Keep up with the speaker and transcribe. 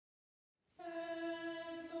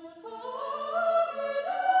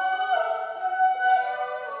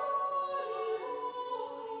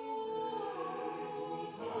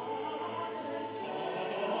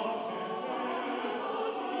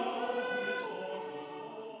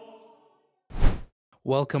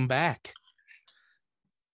Welcome back.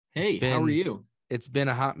 It's Hey, how are been you? it's been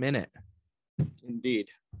a hot minute. Indeed.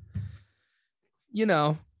 You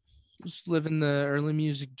know, just living the early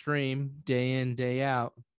music dream day in, day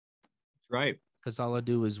out. That's right. Because all I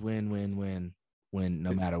do is win, win, win, win,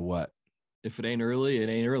 no If matter what. if it ain't early, it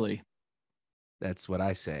ain't early. That's what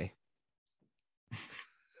I say.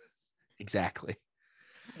 Exactly.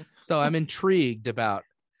 So I'm intrigued about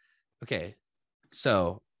okay.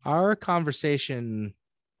 So our conversation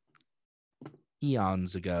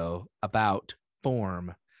eons ago about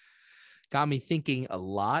form got me thinking a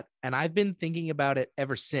lot. And I've been thinking about it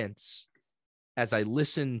ever since as I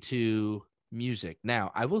listen to music.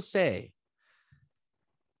 Now, I will say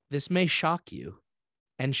this may shock you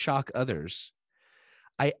and shock others.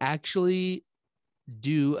 I actually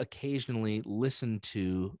do occasionally listen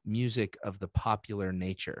to music of the popular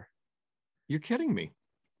nature. You're kidding me.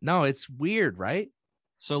 No, it's weird, right?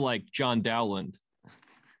 So like John Dowland.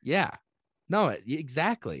 Yeah. No,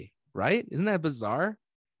 exactly. Right? Isn't that bizarre?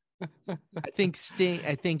 I think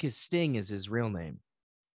his Sting is his real name.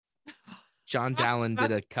 John Dowland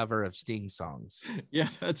did a cover of Sting songs. Yeah,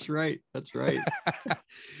 that's right. That's right.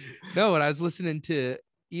 No, and I was listening to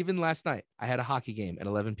even last night. I had a hockey game at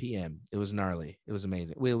 11 p.m. It was gnarly. It was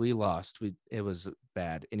amazing. We lost. It was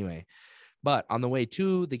bad anyway. But on the way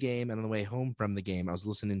to the game and on the way home from the game, I was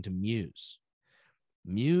listening to Muse.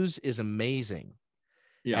 Muse is amazing,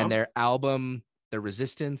 and Yeah. their album, The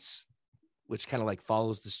Resistance, which kind of like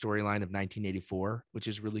follows the storyline of 1984, which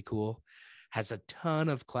is really cool, has a ton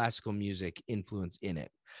of classical music influence in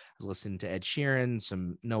it. I was listening to Ed Sheeran,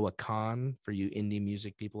 some Noah Kahn for you indie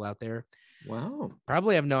music people out there. Wow.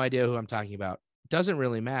 Probably have no idea who I'm talking about. Doesn't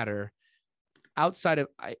really matter. Outside of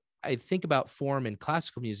I think about form in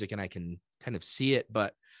classical music and I can kind of see it,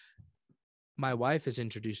 but my wife has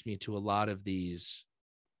introduced me to a lot of these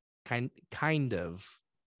kind of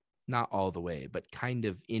not all the way, but kind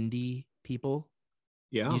of indie people,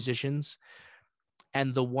 Yeah. musicians.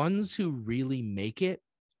 And the ones who really make it,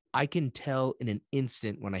 I can tell in an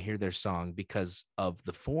instant when I hear their song because of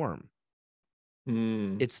the form.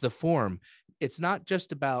 Mm. It's the form. It's not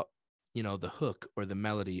just about, the hook or the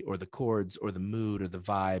melody or the chords or the mood or the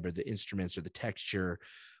vibe or the instruments or the texture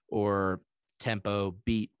or tempo,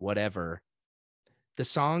 beat, whatever.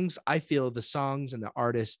 I feel the songs and the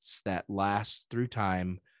artists that last through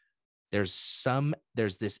time,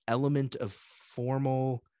 there's this element of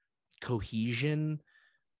formal cohesion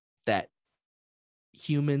that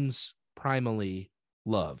humans primally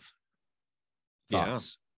love. Yeah.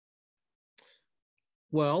 Thoughts?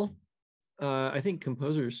 Well, I think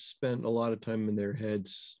composers spent a lot of time in their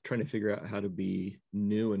heads trying to figure out how to be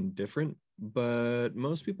new and different. But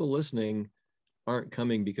most people listening aren't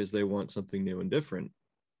coming because they want something new and different.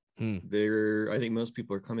 Hmm. I think most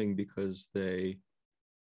people are coming because they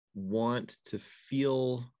want to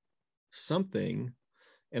feel something.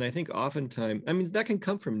 And I think oftentimes, I mean, that can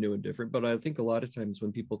come from new and different, but I think a lot of times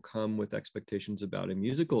when people come with expectations about a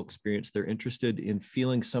musical experience, they're interested in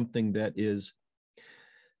feeling something that is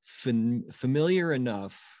familiar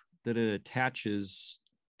enough that it attaches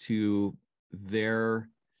to their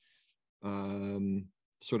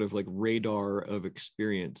sort of like radar of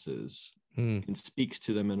experiences Hmm. and speaks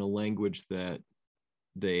to them in a language that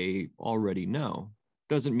they already know.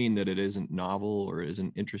 Doesn't mean that it isn't novel or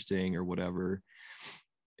isn't interesting or whatever.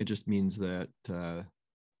 It just means that the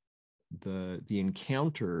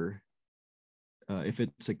encounter, if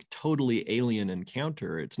it's a totally alien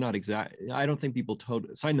encounter, it's not exact. I don't think people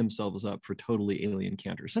sign themselves up for totally alien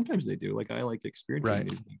encounters. Sometimes they do. Like I like experiencing Right.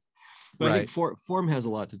 new things, but I think Right. form has a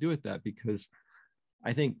lot to do with that because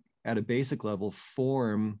I think at a basic level,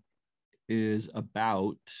 form is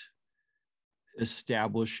about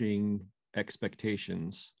establishing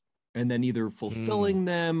expectations and then either Hmm. fulfilling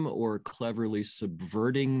them or cleverly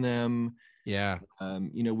subverting them. Yeah.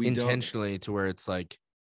 We don't. Intentionally to where it's like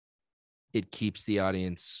it keeps the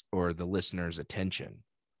audience or the listener's attention.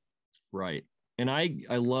 Right. And I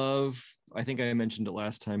love, I think I mentioned it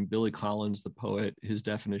last time, Billy Collins, the poet, his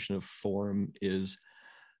definition of form is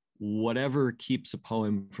whatever keeps a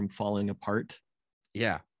poem from falling apart.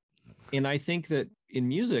 Yeah. And I think that in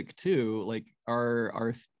music too, like our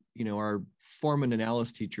form and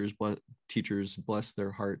analysis teachers, bless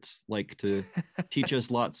their hearts, like to teach us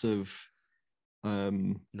lots of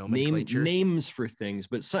Nomenclature. names for things,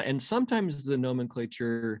 but and sometimes the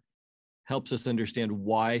nomenclature helps us understand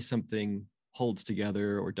why something holds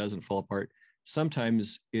together or doesn't fall apart.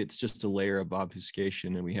 Sometimes it's just a layer of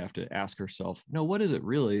obfuscation, and we have to ask ourselves, no, what is it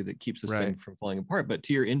really that keeps this thing Right. from falling apart? But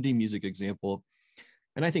to your indie music example,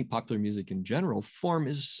 and I think popular music in general, form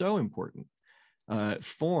is so important.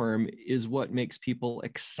 form is what makes people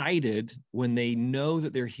excited when they know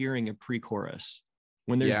that they're hearing a pre-chorus.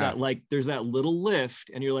 When there's there's that little lift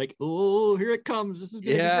and you're like, oh, here it comes. This is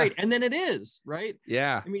going to be great. And then it is, right?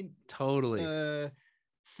 Yeah. I mean, totally.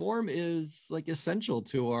 Form is like essential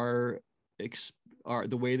to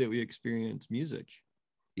the way that we experience music.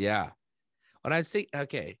 Yeah. When I say,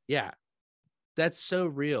 okay, yeah, that's so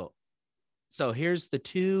real. So here's the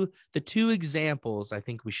two examples I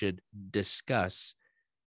think we should discuss.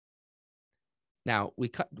 Now, we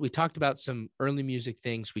talked about some early music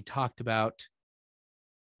things. We talked about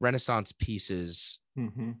Renaissance pieces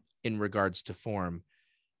in regards to form.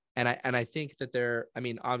 And I think that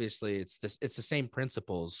obviously it's the same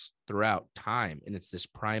principles throughout time, and it's this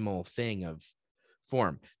primal thing of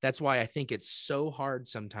form. That's why I think it's so hard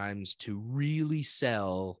sometimes to really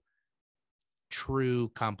sell true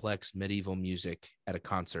complex medieval music at a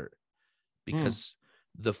concert, because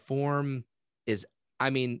the form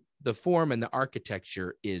the form and the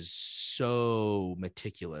architecture is so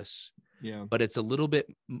meticulous. Yeah. But it's a little bit,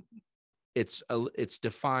 it's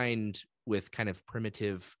defined with kind of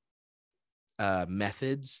primitive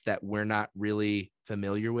methods that we're not really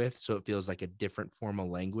familiar with. So it feels like a different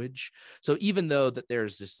formal language. So even though that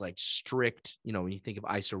there's this like strict, when you think of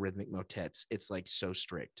isorhythmic motets, it's like so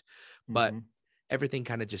strict, but everything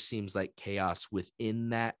kind of just seems like chaos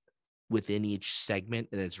within each segment.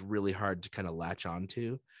 And it's really hard to kind of latch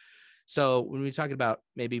onto. So when we're talking about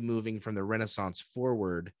maybe moving from the Renaissance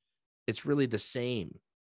forward, it's really the same.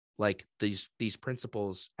 Like these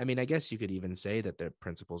principles. I mean, I guess you could even say that the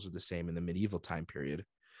principles are the same in the medieval time period,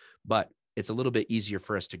 but it's a little bit easier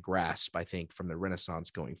for us to grasp, I think, from the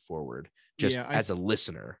Renaissance going forward, just as a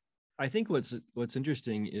listener. I think what's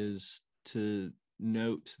interesting is to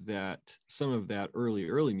note that some of that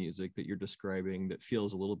early music that you're describing that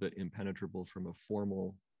feels a little bit impenetrable from a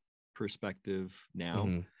formal perspective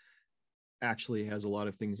now actually has a lot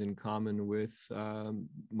of things in common with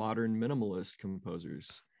modern minimalist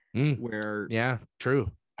composers. Where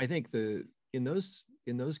true. I think in those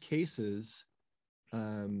cases,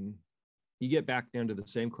 you get back down to the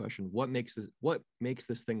same question: what makes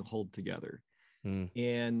this thing hold together?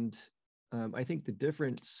 And I think the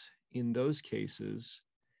difference in those cases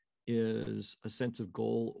is a sense of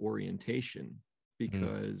goal orientation,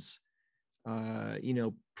 because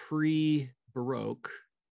pre-Baroque,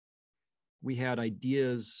 we had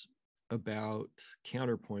ideas about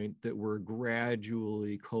counterpoint that were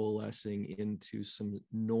gradually coalescing into some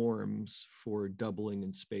norms for doubling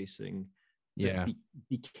and spacing that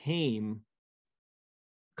became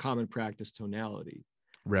common practice tonality.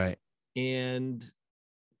 Right. And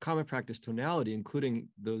common practice tonality, including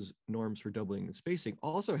those norms for doubling and spacing,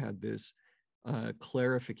 also had this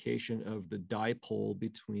clarification of the dipole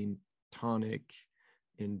between tonic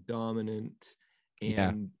and dominant,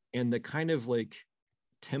 and the kind of like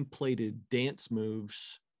templated dance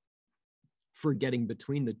moves for getting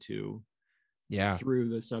between the two through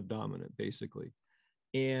the subdominant, basically.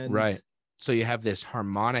 And so you have this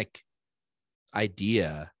harmonic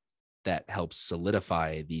idea that helps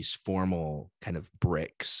solidify these formal kind of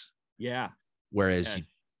bricks. Whereas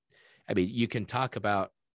you can talk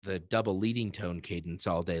about the double leading tone cadence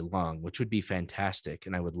all day long, which would be fantastic,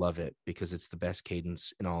 and I would love it because it's the best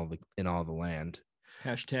cadence in all the land.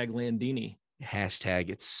 #Landini.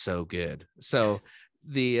 It's so good. So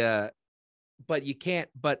but you can't,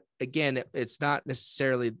 but again, it's not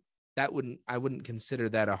necessarily I wouldn't consider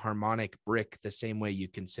that a harmonic brick the same way you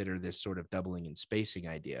consider this sort of doubling and spacing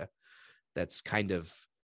idea. That's kind of,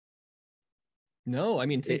 no, I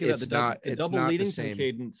mean, think about the double leading tone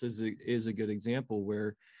cadence is a good example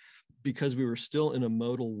where, because we were still in a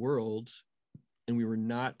modal world and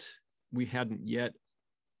we hadn't yet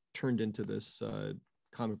turned into this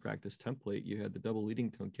common practice template, you had the double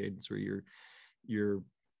leading tone cadence where your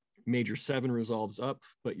major 7 resolves up,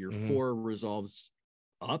 but your 4 resolves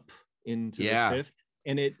up into the 5th.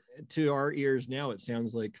 And it, to our ears now, it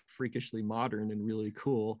sounds like freakishly modern and really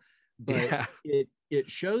cool, but it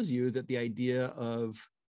shows you that the idea of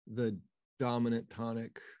the dominant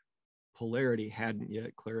tonic polarity hadn't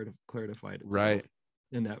yet clarified itself. Right.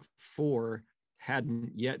 And that 4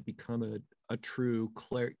 hadn't yet become a true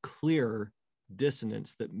clear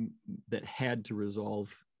dissonance that had to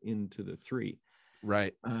resolve into the 3.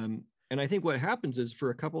 Right. And I think what happens is, for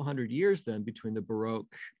a couple hundred years then, between the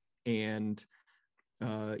Baroque and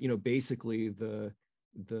basically the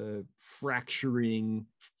fragmentation,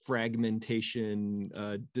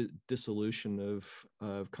 dissolution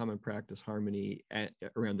of common practice harmony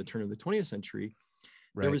around the turn of the 20th century,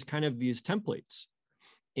 there was kind of these templates.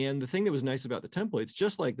 And the thing that was nice about the templates,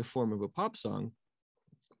 just like the form of a pop song,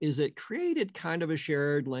 is it created kind of a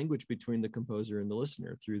shared language between the composer and the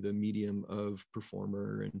listener through the medium of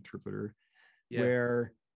performer and interpreter,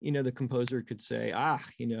 where the composer could say,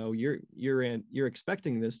 you're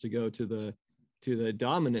expecting this to go to the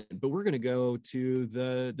dominant, but we're going to go to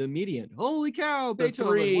the median. Holy cow,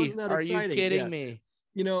 Beethoven, wasn't that exciting? Are you kidding me?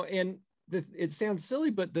 And it sounds silly,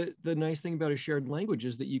 but the nice thing about a shared language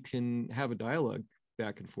is that you can have a dialogue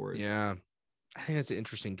back and forth. Yeah, I think that's an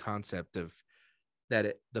interesting concept of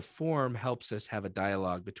that. The form helps us have a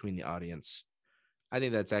dialogue between the audience. I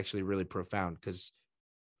think that's actually really profound, because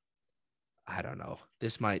I don't know,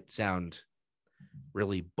 this might sound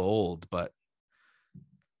really bold, but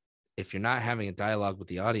if you're not having a dialogue with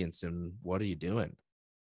the audience, then what are you doing?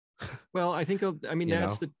 Well, I think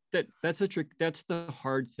that's the trick. That's the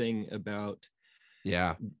hard thing about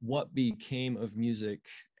what became of music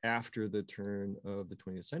after the turn of the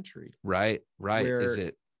 20th century. Right. Is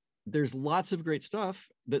it? There's lots of great stuff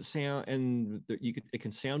that sound, and it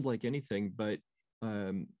can sound like anything, but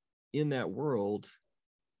in that world,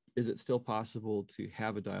 is it still possible to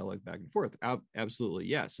have a dialogue back and forth? Absolutely,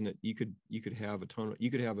 yes. And you could have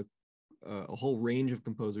a whole range of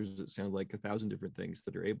composers that sound like 1,000 different things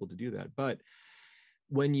that are able to do that. But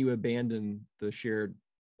when you abandon the shared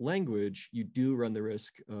language, you do run the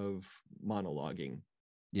risk of monologuing.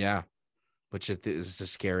 Yeah, which is a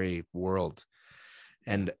scary world.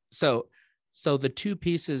 And so the two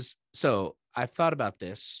pieces. So I've thought about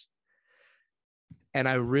this, and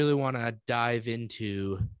I really want to dive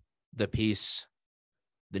into the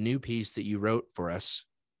new piece that you wrote for us,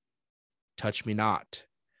 Touch Me Not.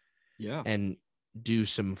 Yeah. And do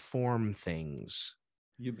some form things.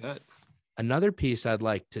 You bet. Another piece I'd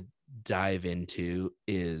like to dive into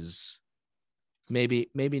is maybe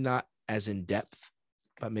not as in depth,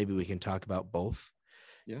 but maybe we can talk about both.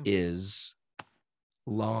 Yeah. Is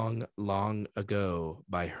Long, Long Ago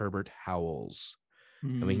by Herbert Howells.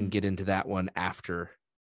 And we can get into that one after.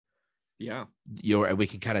 Yeah. We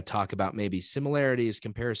can kind of talk about maybe similarities,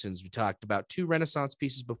 comparisons. We talked about two Renaissance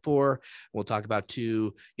pieces before. We'll talk about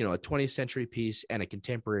two, a 20th century piece and a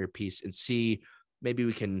contemporary piece, and see maybe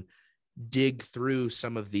we can dig through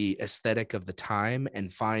some of the aesthetic of the time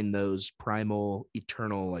and find those primal,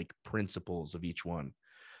 eternal like principles of each one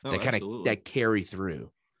that carry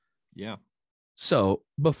through. Yeah. So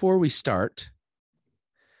before we start,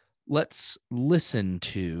 let's listen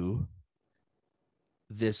to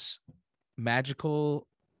this magical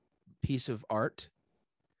piece of art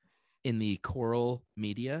in the choral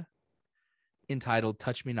media entitled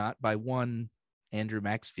Touch Me Not by one Andrew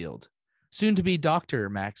Maxfield, soon to be Dr.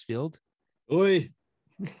 Maxfield. Oi.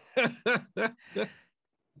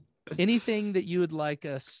 Anything that you would like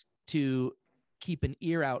us to keep an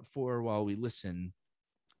ear out for while we listen?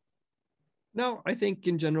 No, I think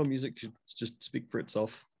in general, music should just speak for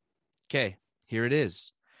itself. Okay, here it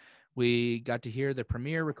is. We got to hear the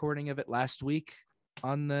premiere recording of it last week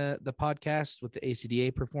on the podcast with the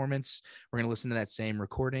ACDA performance. We're going to listen to that same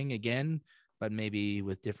recording again, but maybe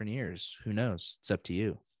with different ears. Who knows? It's up to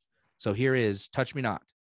you. So here is Touch Me Not.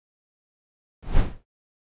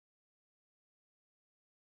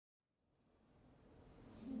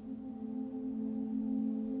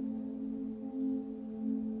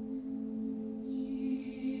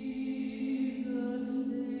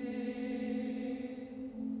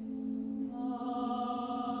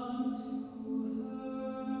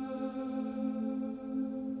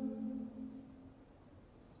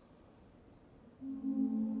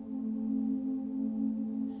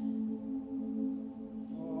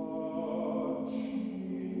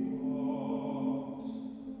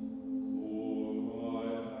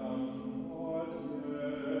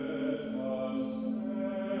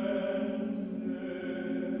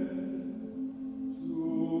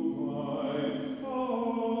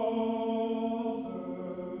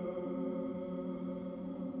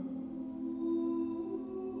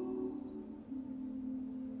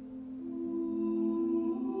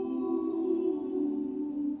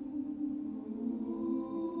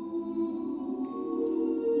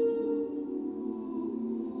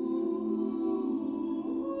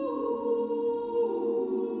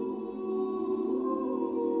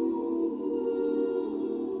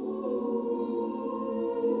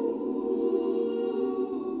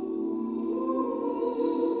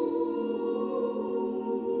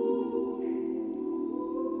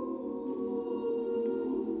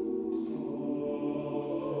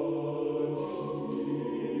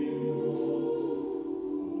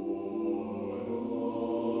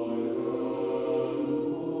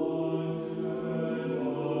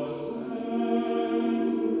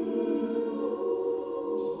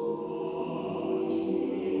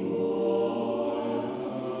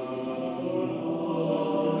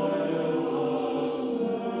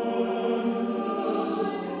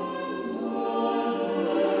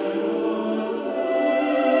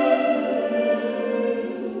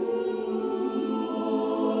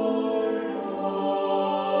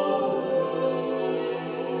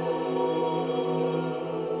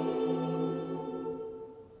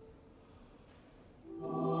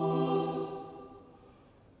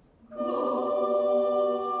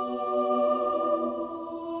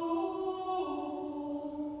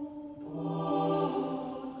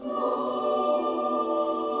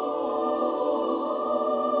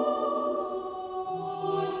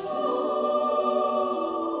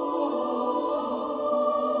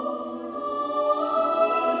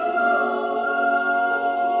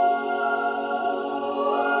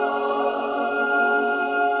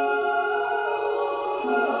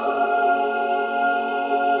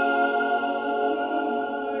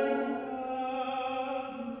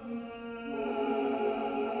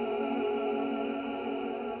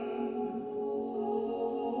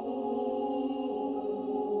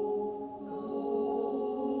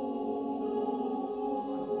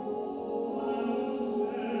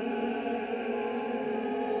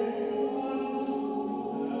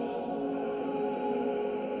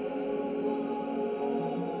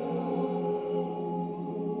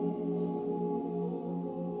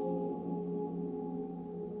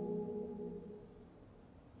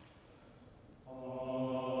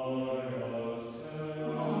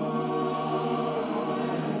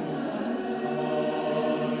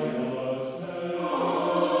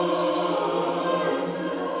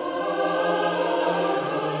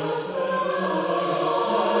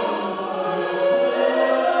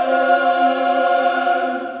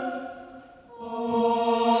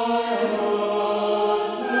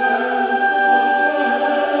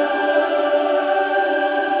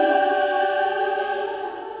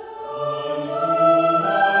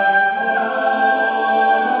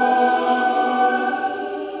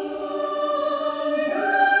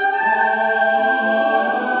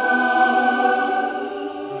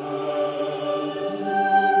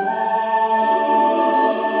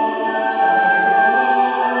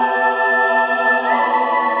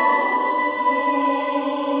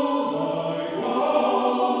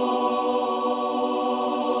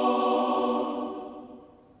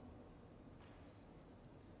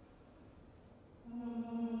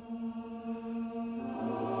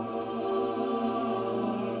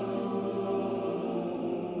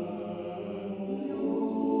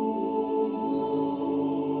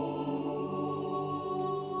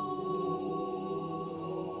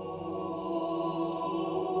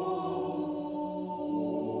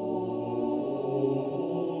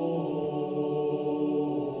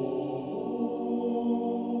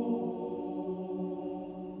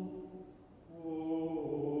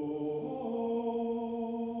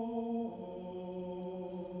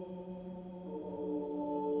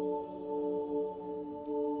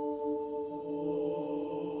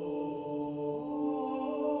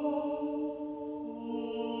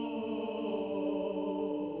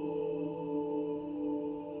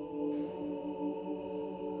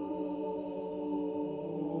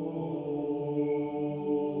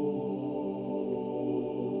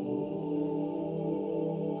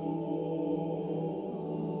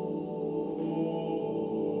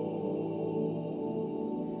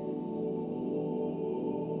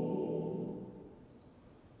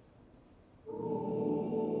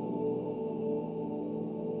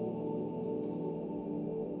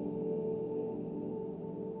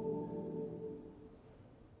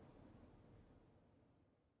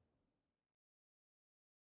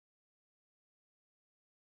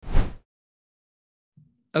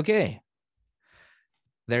 Okay,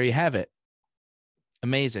 there you have it.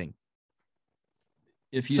 Amazing.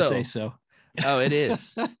 If you say so. Oh, it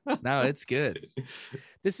is. No, it's good.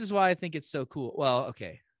 This is why I think it's so cool. Well,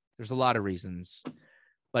 okay, there's a lot of reasons,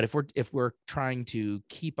 but if we're trying to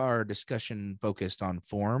keep our discussion focused on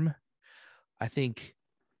form, I think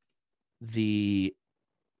the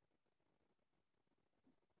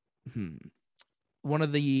one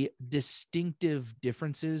of the distinctive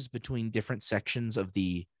differences between different sections of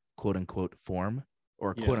the quote unquote form,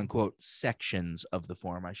 or quote unquote sections of the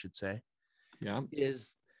form, I should say,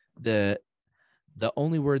 is the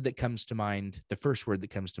only word that comes to mind, the first word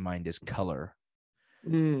that comes to mind is color.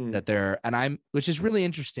 That there, and which is really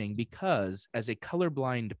interesting because as a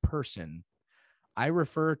colorblind person, I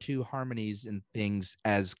refer to harmonies and things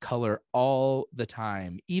as color all the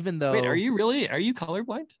time, even though. Wait, are you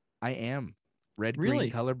colorblind? I am really?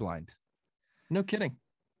 green colorblind. No kidding.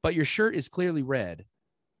 But your shirt is clearly red.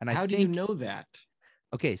 And how do you know that?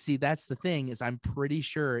 Okay, see, that's the thing, is I'm pretty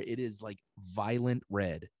sure it is like violent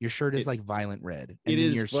red. Your shirt is like violent red. And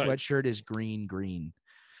then your sweatshirt is green.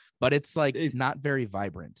 But it's like not very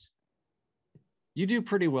vibrant. You do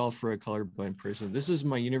pretty well for a colorblind person. This is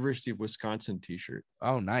my University of Wisconsin t-shirt.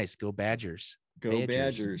 Oh, nice. Go Badgers. Go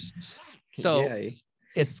Badgers. So yay.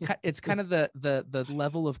 it's kind of the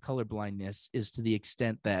level of colorblindness is to the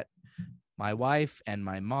extent that my wife and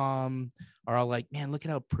my mom are all like, man, look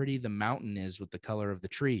at how pretty the mountain is with the color of the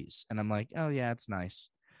trees. And I'm like, oh yeah, it's nice.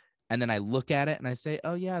 And then I look at it and I say,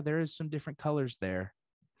 oh yeah, there is some different colors there.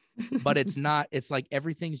 But it's not, it's like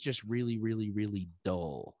everything's just really, really, really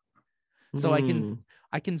dull. So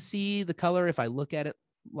I can see the color if I look at it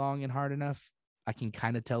long and hard enough. I can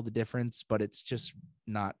kind of tell the difference, but it's just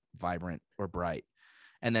not vibrant or bright.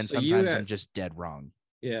 And then sometimes I'm just dead wrong.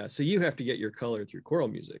 Yeah. So you have to get your color through choral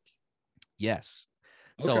music. Yes.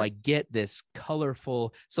 Okay. So I get this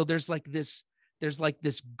colorful. So there's like this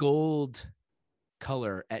gold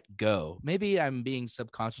color at go. Maybe I'm being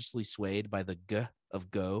subconsciously swayed by the g of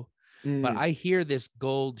go, but I hear this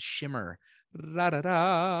gold shimmer.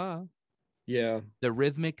 Da-da-da. Yeah. The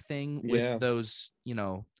rhythmic thing with those,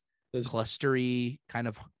 those clustery kind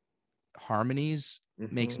of harmonies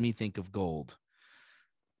makes me think of gold.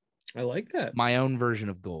 I like that. My own version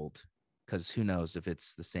of gold, because who knows if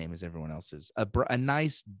it's the same as everyone else's. A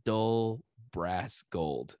nice, dull brass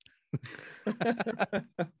gold.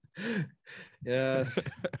 Yeah,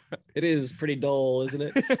 it is pretty dull, isn't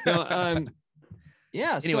it? No,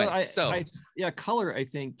 yeah. Anyway, Yeah, color I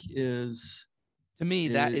think is to me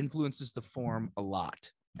that influences the form a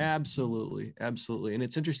lot. Absolutely, absolutely, and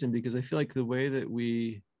it's interesting because I feel like the way that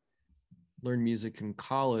we learn music in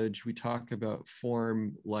college, we talk about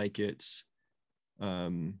form like it's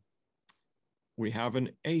we have an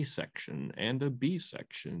A section and a B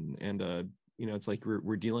section and a, you know, it's like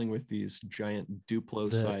we're dealing with these giant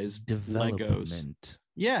Duplo sized Legos.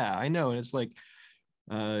 Yeah, I know. And it's like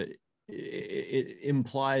it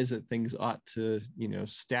implies that things ought to, you know,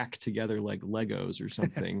 stack together like Legos or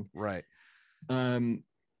something. Right. But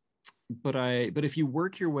if you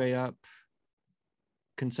work your way up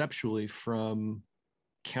conceptually from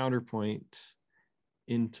counterpoint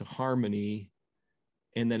into harmony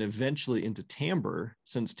and then eventually into timbre,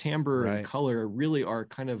 since timbre and color really are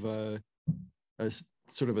kind of a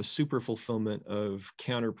sort of a super fulfillment of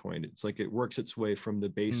counterpoint. It's like it works its way from the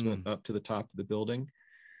basement up to the top of the building.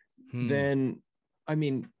 Then, I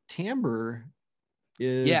mean, timbre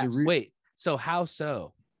is wait. So how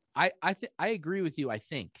so? I agree with you, I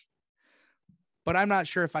think, but I'm not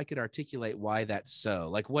sure if I could articulate why that's so.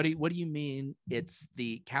 Like, what do you mean? It's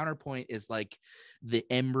the counterpoint is like the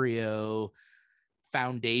embryo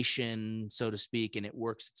foundation, so to speak, and it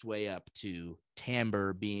works its way up to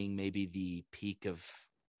timbre being maybe the peak of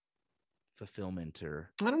fulfillment. Or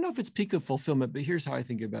I don't know if it's peak of fulfillment, but here's how I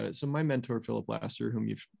think about it. So my mentor, Philip Lasser, whom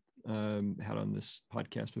you've had on this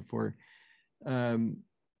podcast before,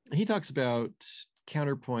 he talks about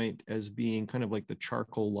counterpoint as being kind of like the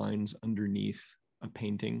charcoal lines underneath a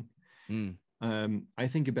painting. I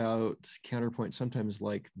think about counterpoint sometimes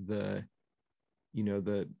like the, you know,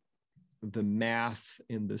 the math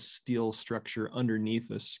in the steel structure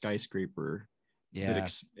underneath a skyscraper.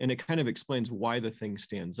 And it kind of explains why the thing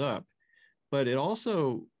stands up, but it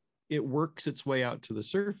also, it works its way out to the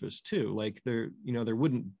surface too. Like there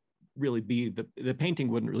wouldn't really be the painting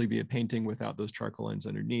wouldn't really be a painting without those charcoal lines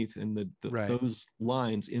underneath, and those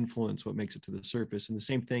lines influence what makes it to the surface. And the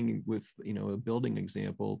same thing with, you know, a building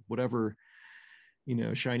example, whatever, you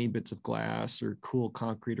know, shiny bits of glass or cool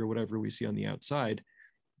concrete or whatever we see on the outside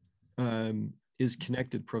is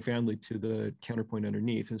connected profoundly to the counterpoint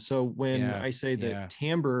underneath. And so when I say that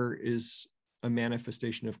timbre is a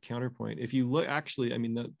manifestation of counterpoint, if you look, actually, I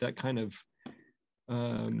mean, that kind of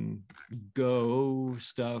go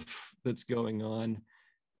stuff that's going on,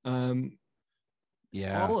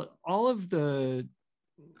 all of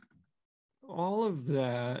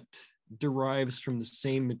that derives from the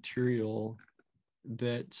same material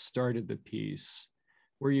that started the piece,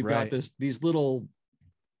 where you've got these little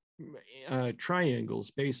triangles,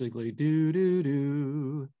 basically.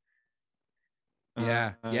 Totally.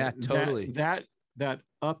 That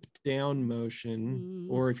up down motion,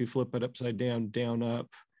 or if you flip it upside down, down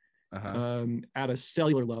up, at a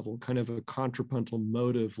cellular level, kind of a contrapuntal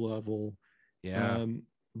motive level,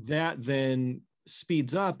 that then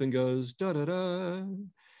speeds up and goes da da da,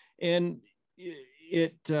 and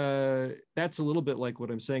it that's a little bit like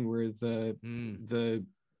what I'm saying, where the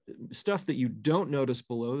stuff that you don't notice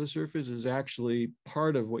below the surface is actually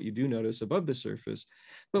part of what you do notice above the surface.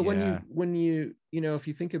 But when you know, if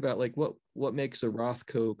you think about like what makes a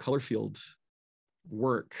Rothko color field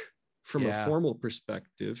work from a formal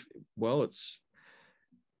perspective, well, it's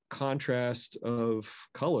contrast of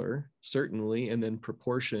color, certainly, and then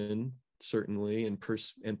proportion, certainly, and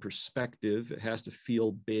perspective. It has to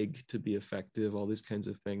feel big to be effective, all these kinds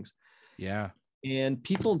of things. And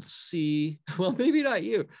people see, well, maybe not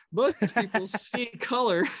you, most people see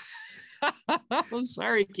color. I'm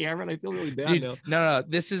sorry, Cameron, I feel really bad. Dude, no,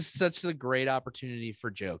 this is such a great opportunity for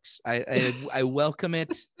jokes. I welcome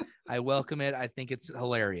it. I welcome it. I think it's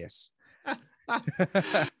hilarious.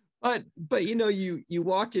 but you know, you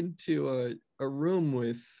walk into a room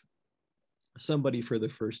with somebody for the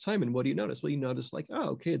first time, and what do you notice? Well, you notice like, oh,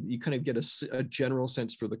 okay, you kind of get a general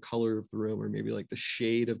sense for the color of the room, or maybe like the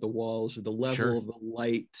shade of the walls, or the level of the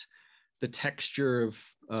light, the texture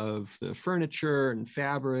of the furniture and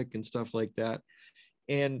fabric and stuff like that.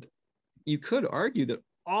 And you could argue that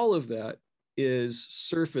all of that is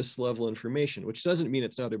surface level information, which doesn't mean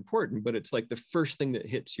it's not important, but it's like the first thing that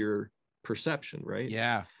hits your perception, right?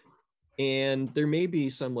 And there may be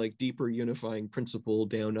some like deeper unifying principle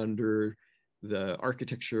down under the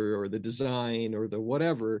architecture or the design or the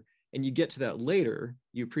whatever, and you get to that later,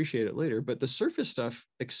 you appreciate it later, but the surface stuff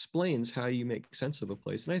explains how you make sense of a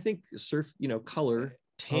place. And I think color,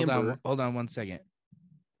 timbre. Hold on 1 second.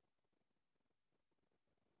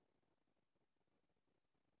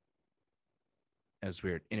 That's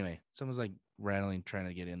weird. Anyway, someone's like rattling trying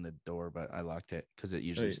to get in the door, but I locked it because it Oh,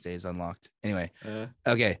 usually yeah. stays unlocked. Anyway, Uh,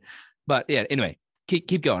 okay. But yeah, anyway,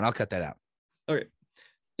 keep going. I'll cut that out. okay.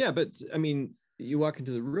 Yeah, but I mean, you walk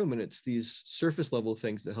into the room and it's these surface level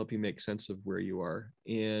things that help you make sense of where you are.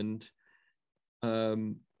 And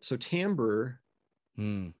so timbre,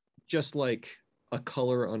 just like a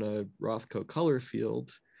color on a Rothko color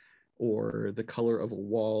field or the color of a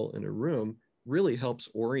wall in a room, really helps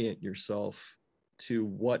orient yourself to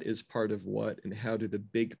what is part of what and how do the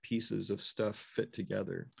big pieces of stuff fit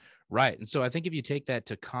together. Right. And so I think if you take that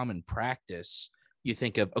to common practice, you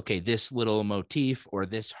think of, okay, this little motif or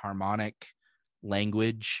this harmonic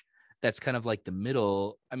language, that's kind of like the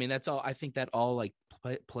middle. I mean, that's all. I think that all like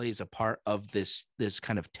plays a part of this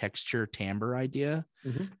kind of texture timbre idea,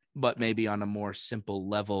 but maybe on a more simple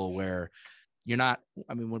level where you're not,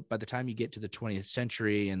 I mean, by the time you get to the 20th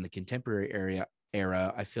century and the contemporary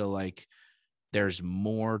era, I feel like there's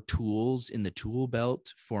more tools in the tool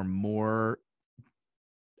belt for more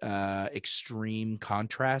extreme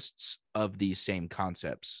contrasts of these same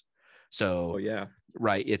concepts. So,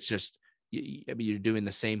 right. It's just, I mean, you're doing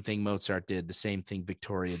the same thing Mozart did, the same thing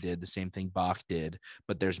Victoria did, the same thing Bach did,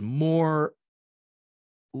 but there's more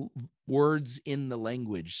words in the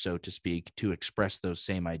language, so to speak, to express those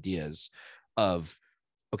same ideas of,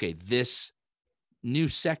 okay, this new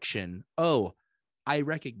section, oh, I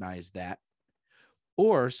recognize that.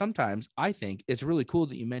 Or sometimes I think it's really cool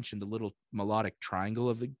that you mentioned the little melodic triangle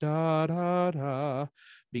of the da da da,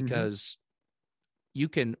 because you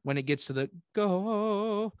can, when it gets to the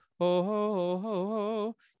go,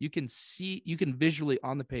 oh, you can visually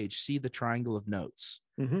on the page see the triangle of notes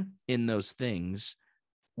in those things,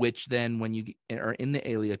 which then when you are in the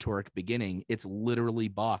aleatoric beginning, it's literally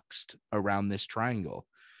boxed around this triangle.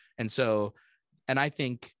 And so, and I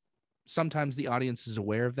think sometimes the audience is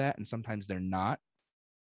aware of that and sometimes they're not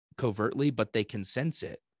covertly, but they can sense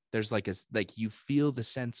it. There's like you feel the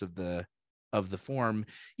sense of the form,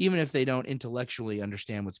 even if they don't intellectually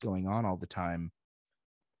understand what's going on all the time.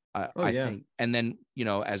 I think, and then, you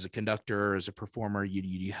know, as a conductor, as a performer,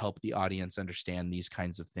 you help the audience understand these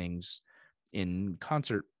kinds of things in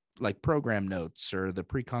concert, like program notes or the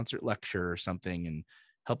pre-concert lecture or something, and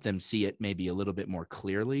help them see it maybe a little bit more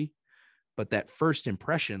clearly. But that first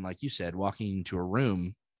impression, like you said, walking into a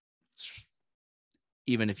room,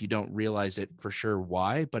 even if you don't realize it for sure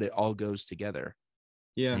why, but it all goes together.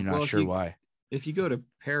 Yeah. And you're not sure why. If you go to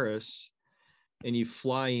Paris and you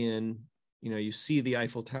fly in, you know, you see the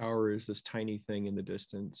Eiffel Tower is this tiny thing in the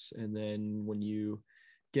distance. And then when you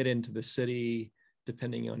get into the city,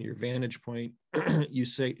 depending on your vantage point, you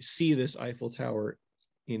see this Eiffel Tower,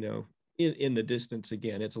 you know, in the distance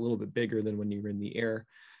again. It's a little bit bigger than when you're in the air.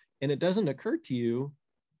 And it doesn't occur to you,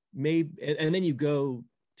 and then you go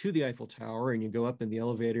to the Eiffel Tower and you go up in the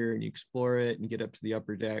elevator and you explore it and get up to the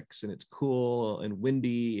upper decks and it's cool and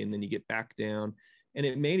windy, and then you get back down, and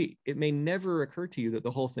it may never occur to you that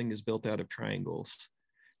the whole thing is built out of triangles,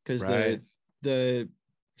 because the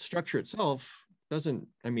structure itself doesn't,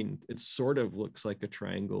 I mean, it sort of looks like a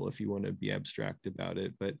triangle if you want to be abstract about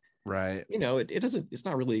it, but you know, it doesn't, it's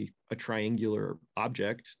not really a triangular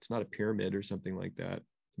object. It's not a pyramid or something like that.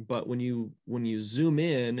 But when you zoom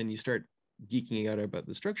in and you start geeking out about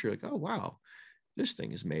the structure, like, oh wow, this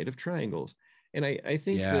thing is made of triangles. And I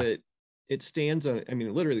think that it stands on, I mean,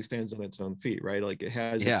 it literally stands on its own feet, right? Like it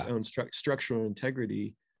has its own structural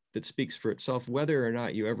integrity that speaks for itself, whether or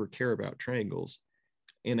not you ever care about triangles.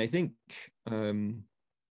 And I think in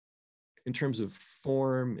terms of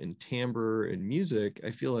form and timbre and music,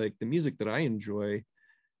 I feel like the music that I enjoy,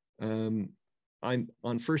 I'm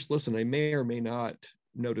on first listen, I may or may not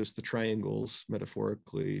notice the triangles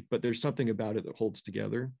metaphorically, but there's something about it that holds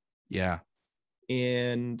together. Yeah.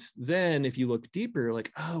 And then if you look deeper,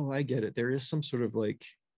 like, oh, I get it. There is some sort of like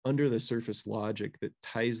under the surface logic that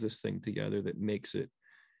ties this thing together, that makes it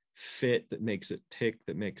fit, that makes it tick,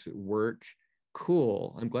 that makes it work.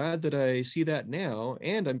 Cool. I'm glad that I see that now.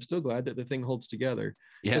 And I'm still glad that the thing holds together.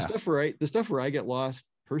 Yeah. The stuff where I get lost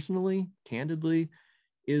personally, candidly,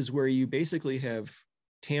 is where you basically have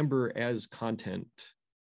timbre as content,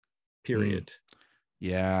 period.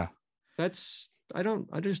 Yeah. I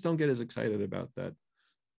just don't get as excited about that.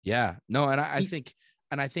 Yeah. No, and I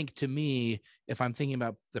think to me, if I'm thinking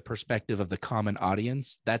about the perspective of the common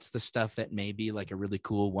audience, that's the stuff that may be like a really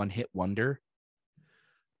cool one-hit wonder.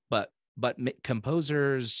 But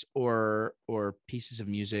composers or pieces of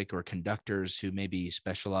music or conductors who maybe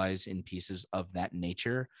specialize in pieces of that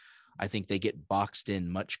nature, I think they get boxed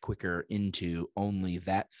in much quicker into only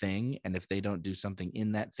that thing. And if they don't do something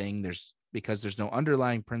in that thing, because there's no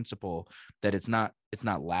underlying principle, that it's not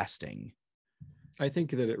lasting. I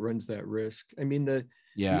think that it runs that risk. I mean,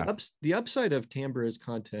 Yeah. the upside of timbre's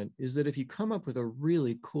content is that if you come up with a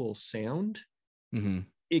really cool sound, Mm-hmm.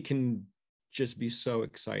 it can just be so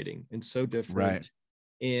exciting and so different. Right.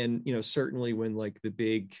 And certainly when like the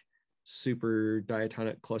big super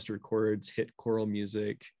diatonic clustered chords hit choral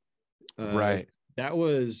music, Right. that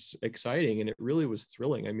was exciting and it really was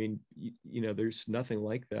thrilling. I mean, there's nothing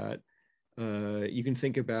like that. You can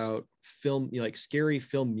think about film, like scary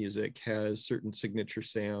film music has certain signature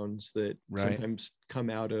sounds that sometimes come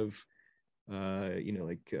out of,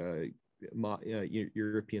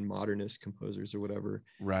 European modernist composers or whatever.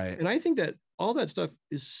 Right. And I think that all that stuff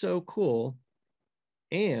is so cool.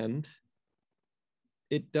 And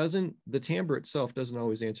the timbre itself doesn't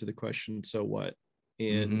always answer the question, so what?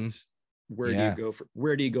 And where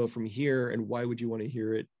do you go from here? And why would you want to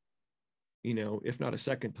hear it? If not a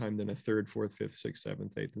second time, then a third, fourth, fifth, sixth,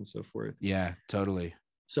 seventh, eighth, and so forth. Yeah, totally.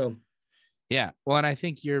 So, yeah. Well, and I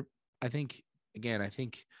think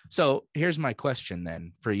so here's my question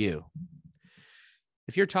then for you.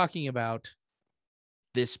 If you're talking about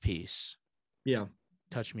this piece, yeah,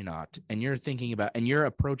 Touch Me Not, and you're thinking about, and you're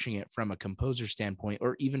approaching it from a composer standpoint,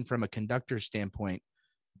 or even from a conductor standpoint,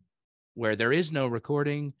 where there is no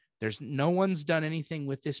recording, there's no one's done anything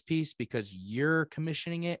with this piece because you're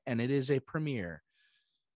commissioning it and it is a premiere.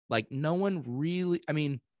 Like no one really, I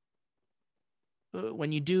mean,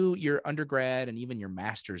 when you do your undergrad and even your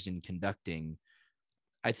master's in conducting,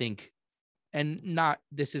 I think, and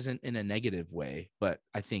this isn't in a negative way, but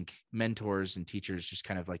I think mentors and teachers just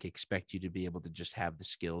kind of like expect you to be able to just have the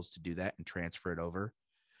skills to do that and transfer it over.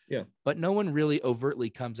 Yeah. But no one really overtly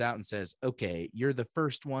comes out and says, okay, you're the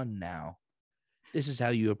first one now. This is how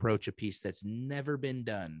you approach a piece that's never been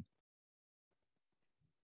done.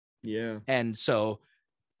 Yeah. And so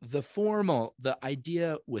the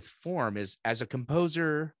idea with form is, as a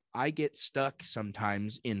composer, I get stuck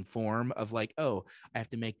sometimes in form of like, oh, I have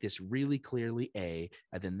to make this really clearly A,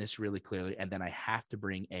 and then this really clearly, and then I have to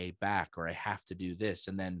bring A back, or I have to do this.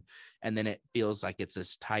 And then it feels like it's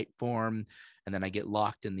this tight form. And then I get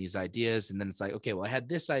locked in these ideas. And then it's like, okay, well, I had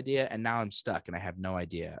this idea and now I'm stuck and I have no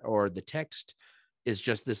idea. Or the text is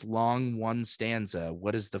just this long one stanza.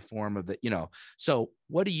 What is the form of the, so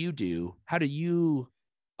what do you do? How do you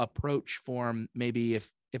approach form? Maybe if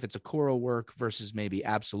it's a choral work versus maybe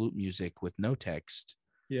absolute music with no text.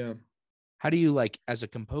 Yeah. How do you, like, as a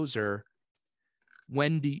composer,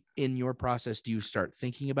 in your process, do you start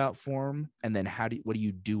thinking about form? And then what do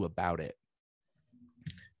you do about it?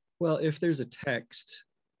 Well, if there's a text,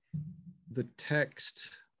 the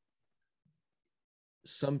text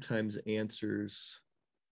sometimes answers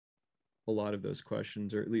a lot of those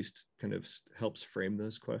questions, or at least kind of helps frame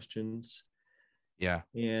those questions. Yeah.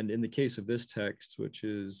 And in the case of this text, which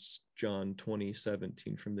is John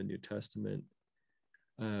 20:17 from the New Testament,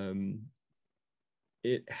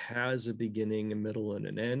 it has a beginning, a middle, and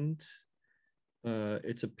an end.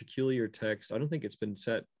 It's a peculiar text. I don't think it's been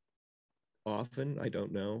set often. I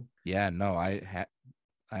don't know. Yeah, no,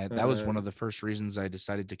 that was one of the first reasons I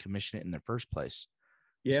decided to commission it in the first place.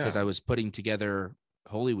 Yeah. Because I was putting together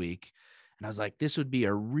Holy Week and I was like, this would be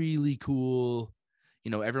a really cool,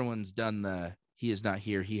 everyone's done the He is not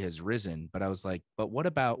here, he has risen. But I was like, but what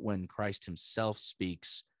about when Christ himself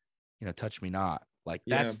speaks, touch me not? Like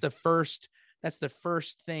that's the first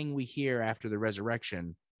thing we hear after the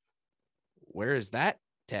resurrection. Where is that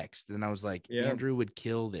text? And I was like, Andrew would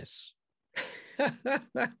kill this.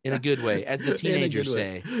 In a good way, as the teenagers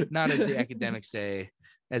say, not as the academics say,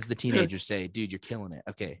 as the teenagers say. Dude, you're killing it.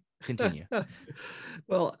 Okay, continue.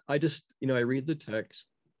 Well, I read the text.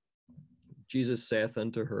 Jesus saith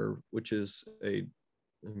unto her, which is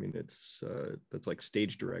that's like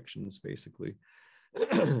stage directions basically.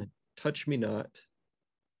 Touch me not,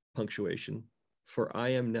 punctuation, for I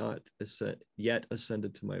am not yet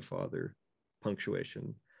ascended to my Father,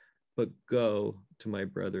 punctuation, but go to my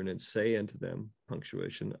brethren and say unto them,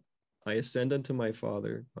 punctuation, I ascend unto my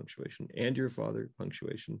Father, punctuation, and your Father,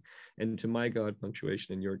 punctuation, and to my God,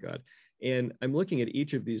 punctuation, and your God. And I'm looking at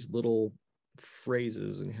each of these little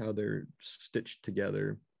phrases and how they're stitched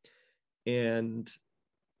together. And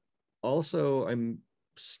also I'm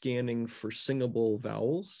scanning for singable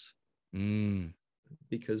vowels,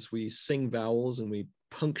 because we sing vowels and we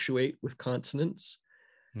punctuate with consonants.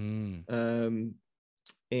 And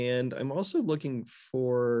I'm also looking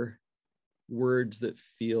for words that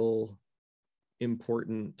feel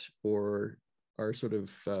important or are sort of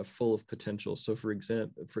full of potential. So for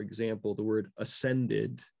example, the word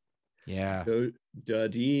ascended, that's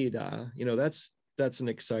an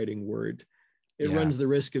exciting word. It runs the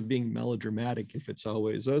risk of being melodramatic if it's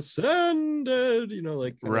always ascended,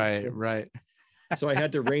 right. So I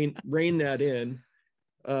had to rein that in.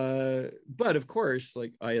 But of course,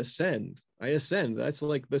 like I ascend. That's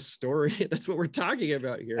like the story. That's what we're talking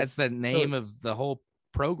about here. That's the name of the whole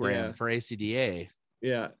program for ACDA.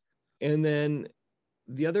 Yeah. And then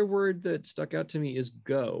the other word that stuck out to me is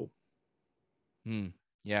go.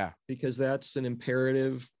 Yeah. Because that's an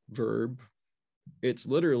imperative verb. It's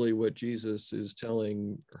literally what Jesus is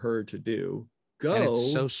telling her to do. Go. And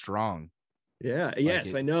it's so strong. Yeah. Like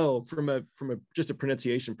yes, I know. From a just a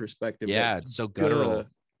pronunciation perspective. Yeah, like, it's so guttural.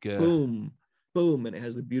 Boom, boom, and it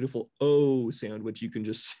has the beautiful O sound, which you can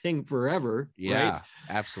just sing forever. Yeah, right?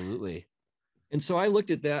 Absolutely. And so I looked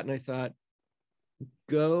at that and I thought,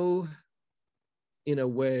 go, in a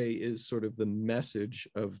way, is sort of the message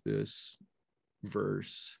of this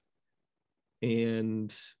verse.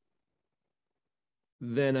 And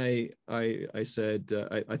then I said,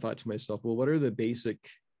 I thought to myself, well, what are the basic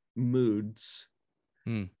moods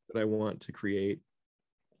that I want to create?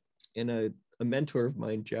 And a mentor of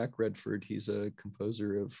mine, Jack Redford, he's a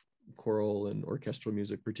composer of choral and orchestral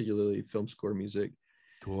music, particularly film score music.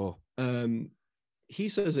 Cool. He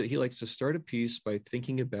says that he likes to start a piece by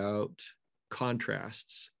thinking about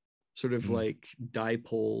contrasts, sort of like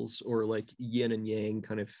dipoles or like yin and yang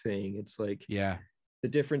kind of thing. It's like the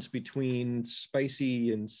difference between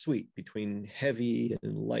spicy and sweet, between heavy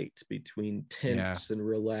and light, between tense and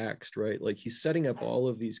relaxed, right? Like he's setting up all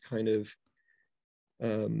of these kind of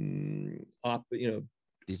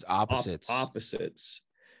these opposites,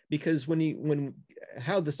 because when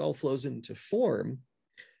how this all flows into form,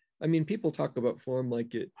 I mean, people talk about form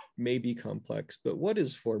like it may be complex, but what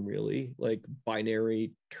is form really? Like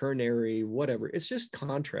binary, ternary, whatever. It's just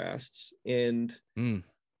contrasts, and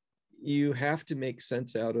you have to make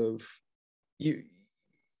sense out of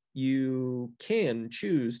you can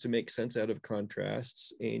choose to make sense out of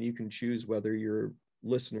contrasts, and you can choose whether your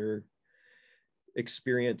listener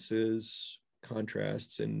experiences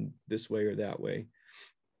contrasts in this way or that way.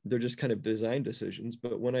 They're just kind of design decisions.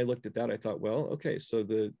 But when I looked at that, I thought, well, okay, so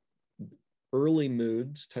the early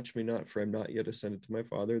moods, touch me not, for I'm not yet ascended to my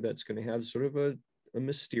Father, that's going to have sort of a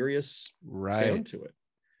mysterious sound to it.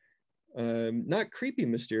 Not creepy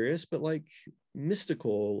mysterious, but like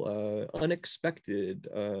mystical, unexpected,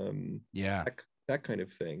 that kind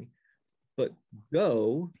of thing. But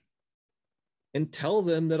go and tell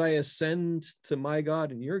them that I ascend to my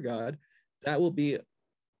God and your God. That'll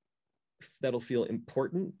feel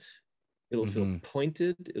important. It'll feel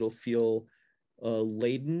pointed. It'll feel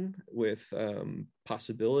laden with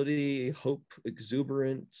possibility, hope,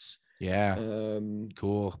 exuberance.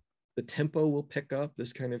 Cool. The tempo will pick up,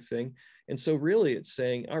 this kind of thing. And so really it's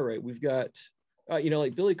saying, all right, we've got,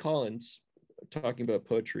 like Billy Collins talking about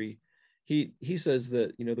poetry. He says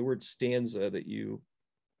that, the word stanza that you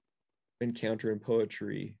encounter in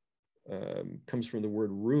poetry comes from the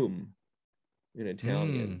word room in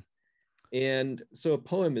Italian. And so a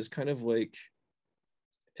poem is kind of like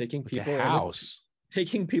taking people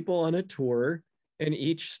on a tour, and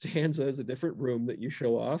each stanza is a different room that you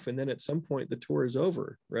show off, and then at some point the tour is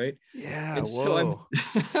over, right? Yeah. And whoa.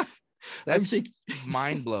 So that's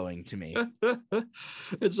mind-blowing to me.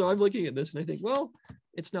 And so I'm looking at this and I think, well,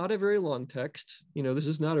 it's not a very long text. This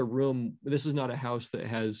is not a room. This is not a house that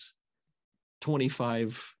has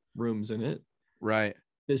 25 rooms in it. Right.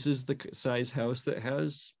 This is the size house that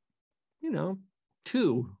has,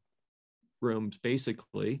 2 rooms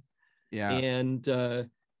basically. Yeah. And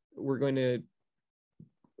we're going to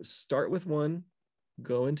start with one,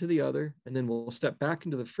 go into the other, and then we'll step back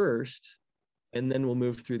into the first, and then we'll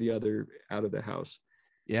move through the other out of the house.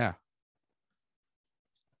 Yeah.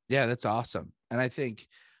 Yeah, that's awesome. And I think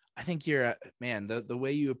you're, man, the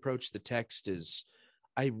way you approach the text is,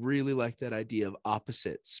 I really like that idea of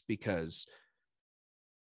opposites, because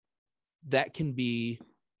that can be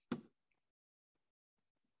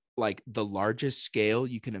like the largest scale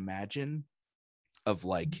you can imagine of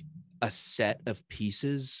like a set of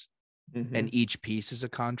pieces, and each piece is a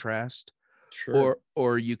contrast. Sure.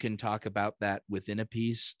 Or you can talk about that within a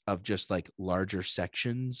piece of just like larger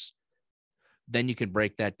sections. Then you can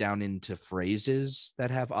break that down into phrases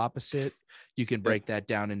that have opposite. You can break that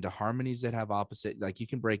down into harmonies that have opposite. Like you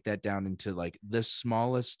can break that down into like the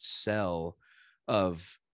smallest cell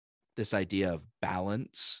of this idea of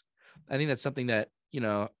balance. I think that's something that,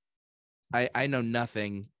 I know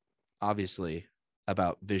nothing, obviously,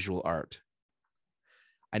 about visual art.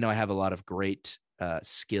 I know I have a lot of great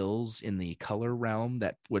skills in the color realm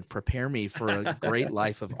that would prepare me for a great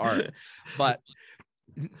life of art. But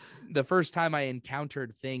the first time I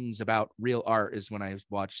encountered things about real art is when I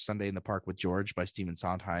watched Sunday in the Park with George by Stephen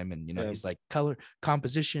Sondheim. And, he's like color,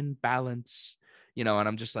 composition, balance, and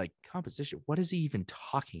I'm just like, composition, what is he even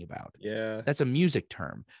talking about? Yeah. That's a music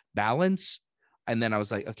term. Balance. And then I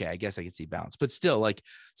was like, okay, I guess I can see balance, but still, like,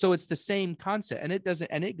 so it's the same concept, and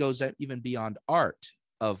it goes even beyond art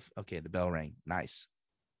of, okay, the bell rang. Nice.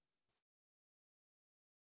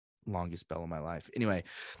 Longest bell of my life. Anyway,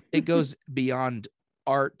 it goes beyond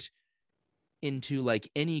art into like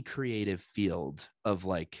any creative field of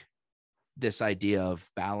like this idea of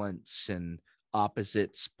balance and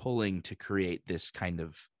opposites pulling to create this kind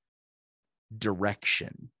of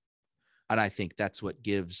direction. And I think that's what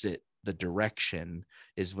gives it the direction,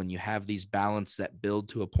 is when you have these balance that build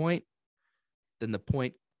to a point, then the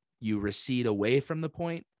point you recede away from the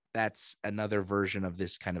point, that's another version of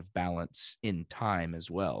this kind of balance in time as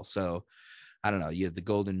well. So I don't know, you have the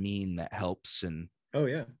golden mean that helps. And oh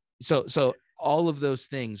yeah. So all of those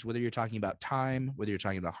things, whether you're talking about time, whether you're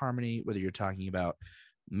talking about harmony, whether you're talking about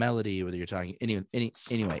melody, whether you're talking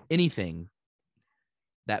anyway, anything,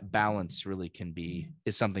 that balance really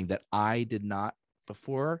is something that I did not,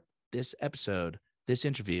 before this episode, this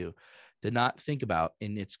interview, did not think about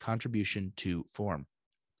in its contribution to form.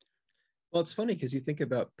 Well, it's funny because you think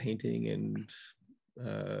about painting and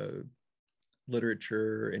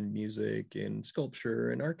literature and music and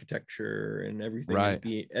sculpture and architecture and everything,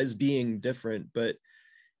 right, as being different, but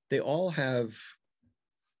they all have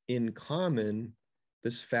in common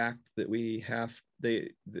this fact that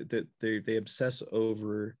they obsess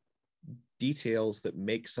over details that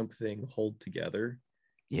make something hold together.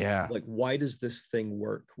 Yeah. Like, why does this thing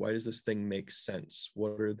work? Why does this thing make sense?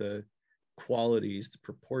 What are the qualities, the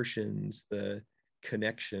proportions, the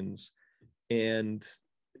connections? And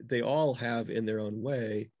they all have, in their own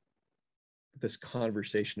way, this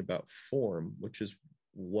conversation about form, which is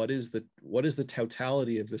what is the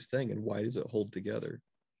totality of this thing and why does it hold together?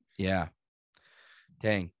 Yeah.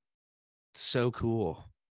 Dang. So cool.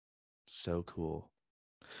 So cool.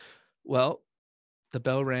 Well, the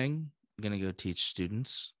bell rang. I'm going to go teach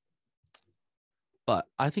students. But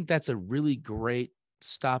I think that's a really great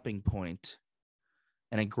stopping point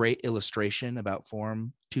and a great illustration about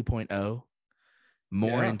Form 2.0.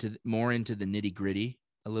 More into the nitty-gritty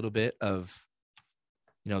a little bit of,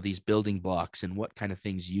 these building blocks and what kind of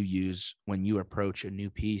things you use when you approach a new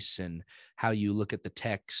piece and how you look at the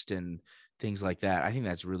text and things like that. I think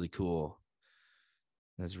that's really cool.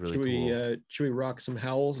 That's really cool. Should we rock some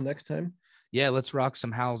howls next time? Yeah, let's rock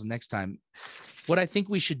some howls next time. What I think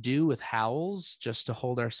we should do with howls, just to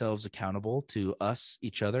hold ourselves accountable to us,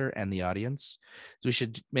 each other, and the audience, is we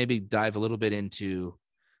should maybe dive a little bit into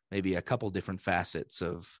maybe a couple different facets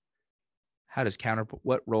of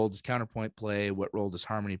what role does counterpoint play? What role does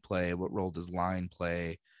harmony play? What role does line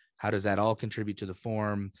play? How does that all contribute to the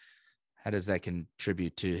form? How does that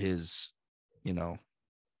contribute to his,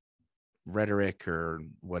 rhetoric or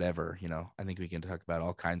whatever? I think we can talk about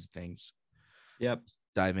all kinds of things. Yep.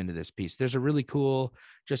 Dive into this piece. There's a really cool,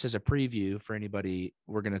 just as a preview for anybody,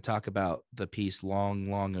 we're going to talk about the piece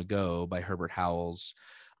Long, Long Ago by Herbert Howells.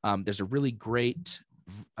 There's a really great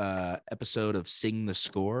episode of Sing the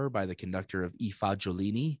Score by the conductor of I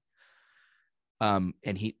Fagiolini. And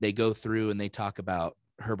they go through and they talk about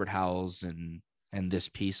Herbert Howells and this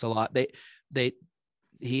piece a lot.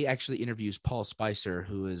 He actually interviews Paul Spicer,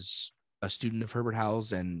 who is a student of Herbert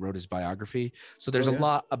Howells and wrote his biography. So there's a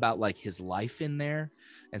lot about like his life in there.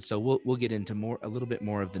 And so we'll get into a little bit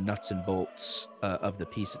more of the nuts and bolts of the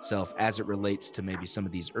piece itself as it relates to maybe some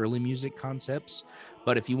of these early music concepts.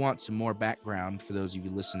 But if you want some more background for those of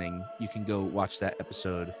you listening, you can go watch that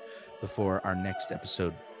episode before our next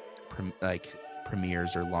episode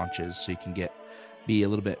premieres or launches, so you can be a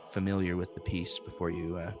little bit familiar with the piece before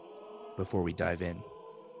we dive in.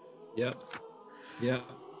 Yep.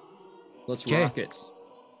 Let's rock it.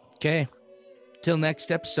 Okay. Till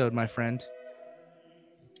next episode, my friend.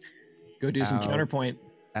 Go do some counterpoint.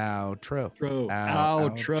 Outro.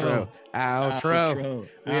 Outro.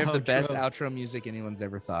 We have the best outro music anyone's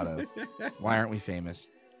ever thought of. Why aren't we famous?